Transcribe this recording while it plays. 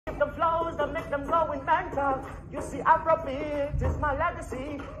them going mental. You see, Afrobeat is my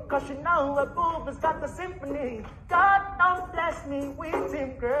legacy, cause you know a boob has got the symphony. God don't bless me with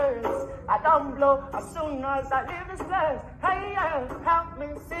him girls. I don't blow as soon as I leave this place. Hey, yeah, help me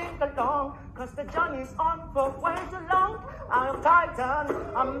sing along, cause the journey's on for way too long. I am Titan,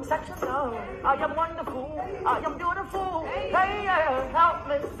 I'm sectional, I am wonderful, I am beautiful. Hey, yeah, help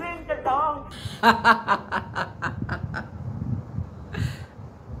me sing along.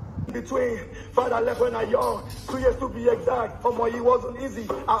 Between father left when I young, 2 years to be exact. For it wasn't easy.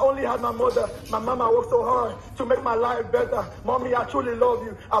 I only had my mother. My mama worked so hard to make my life better. Mommy, I truly love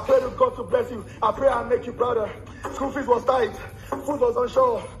you. I pray to God to bless you. I pray I make you brother. School fees was tight, food was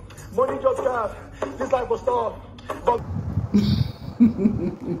unsure, money just scarce. This life was tough. But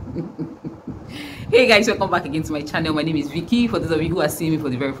hey guys, welcome back again to my channel. My name is Vicky. For those of you who are seeing me for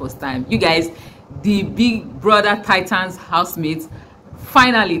the very first time, you guys, the Big Brother Titans housemates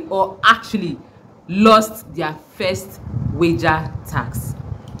finally or actually lost their first wager tax.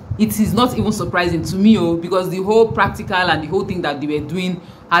 It is not even surprising to me, because the whole practical and the whole thing that they were doing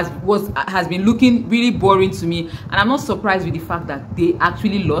has been looking really boring to me, and I'm not surprised with the fact that they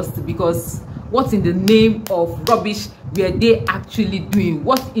actually lost, because what in the name of rubbish were they actually doing?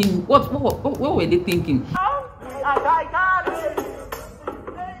 What were they thinking?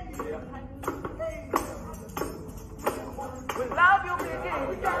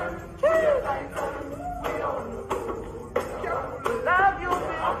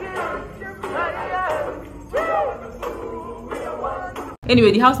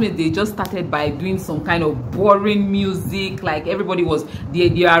 Anyway, the housemates, they just started by doing some kind of boring music. Like everybody was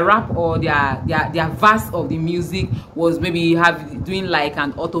their rap or their verse of the music was maybe doing like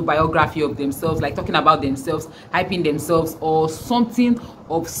an autobiography of themselves, like talking about themselves, hyping themselves or something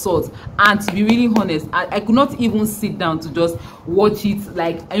of sort. And to be really honest, I could not even sit down to just watch it.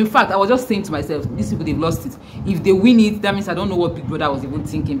 Like, in fact, I was just saying to myself, these people, they've lost it. If they win it, that means I don't know what Big Brother was even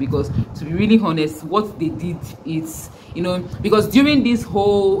thinking, because to be really honest, what they did, it's, you know, because during this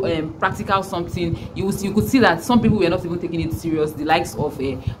whole practical something, you could see that some people were not even taking it serious. The likes of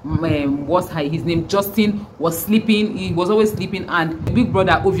what's his name, Justin, was sleeping. He was always sleeping, and Big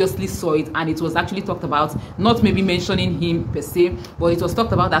Brother obviously saw it, and it was actually talked about, not maybe mentioning him per se, but it was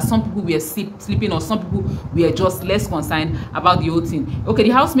talked about that some people were sleeping, or some people were just less concerned about the whole thing. Okay, the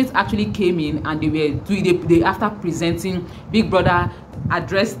housemates actually came in, and they after presenting, Big Brother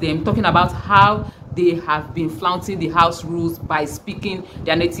addressed them, talking about how they have been flouting the house rules by speaking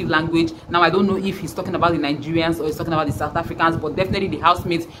their native language. Now, I don't know if he's talking about the Nigerians or he's talking about the South Africans, but definitely the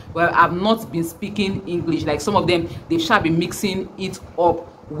housemates have not been speaking English. Like some of them, they shall be mixing it up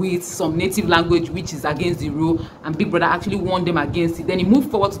with some native language, which is against the rule, and Big Brother actually warned them against it. Then he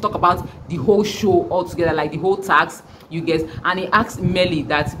moved forward to talk about the whole show altogether, like the whole tax, you guys, and he asked Melly,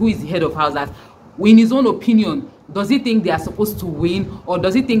 that who is the head of house, that in his own opinion, does he think they are supposed to win, or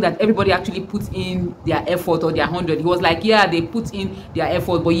does he think that everybody actually puts in their effort or their 100? He was like, yeah, they put in their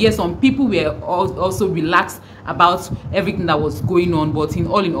effort, but yes, some people were also relaxed about everything that was going on, but in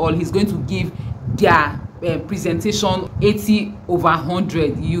all, he's going to give their presentation 80 over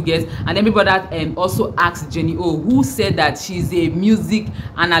 100, you guys. And then people that also asked Jenny O, who said that she's a music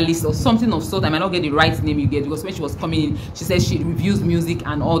analyst or something of sort. I might not get the right name, you get, because when she was coming in, she said she reviews music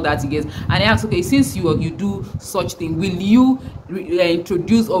and all that, you guys. And I asked, okay, since you do such thing, will you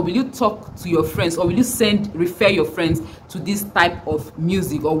introduce, or will you talk to your friends, or will you refer your friends to this type of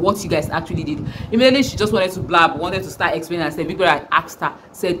music, or what you guys actually did? Immediately she just wanted to blab, wanted to start explaining. I said, Victoria, I asked her,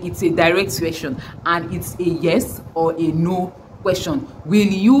 said it's a direct question, and it's a yes or a no question. Will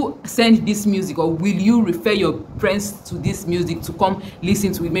you send this music, or will you refer your friends to this music to come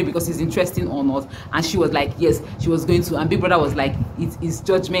listen to it, maybe because it's interesting or not? And she was like, yes, she was going to. And Big Brother was like, it is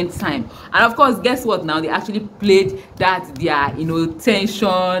judgment time. And of course, guess what? Now they actually played that their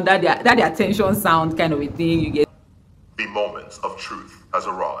tension, that their tension sound kind of a thing, you get. The moment of truth has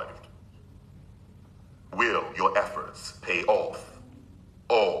arrived. Will your efforts pay off,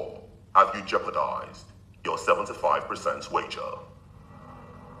 or have you jeopardized your 75% wager?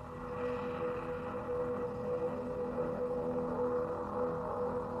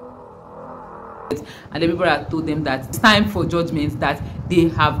 And then people had told them that it's time for judgment, that they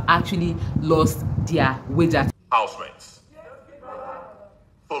have actually lost their wager. Housemates,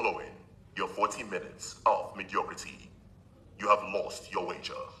 following your 40 minutes of mediocrity, you have lost your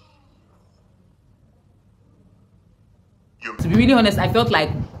wager. To be really honest, I felt like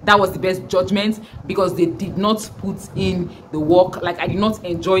that was the best judgment, because they did not put in the work. Like, I did not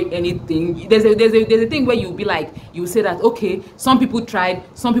enjoy anything. There's a thing where you'll be like, you say that, okay, some people tried,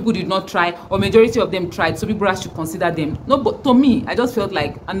 some people did not try, or majority of them tried, so people should consider them. No, but to me, I just felt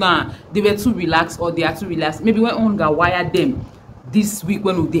like, nah, they were too relaxed, or they are too relaxed. Maybe when Onga wired them this week,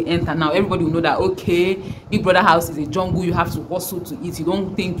 when they enter, now everybody will know that, okay, Big Brother house is a jungle, you have to hustle to eat. You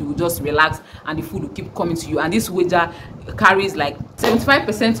don't think you will just relax and the food will keep coming to you. And this wager carries like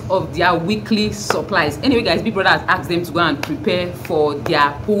 75% of their weekly supplies. Anyway, guys, Big Brother has asked them to go and prepare for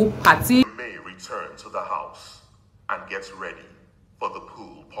their pool party. You may return to the house and get ready for the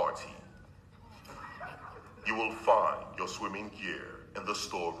pool party. You will find your swimming gear in the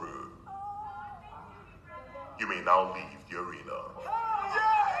storeroom. You may now leave the arena.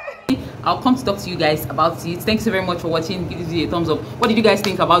 I'll come to talk to you guys about it. Thanks so very much for watching. Give this video a thumbs up. What did you guys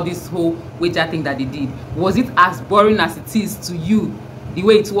think about this whole wager thing that they did? Was it as boring as it is to you, the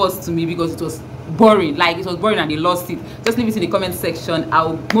way it was to me? Because it was boring. Like, it was boring and they lost it. Just leave it in the comment section.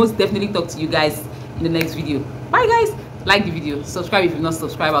 I'll most definitely talk to you guys in the next video. Bye, guys. Like the video, subscribe if you're not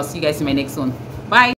subscribed. I'll see you guys in my next one. Bye.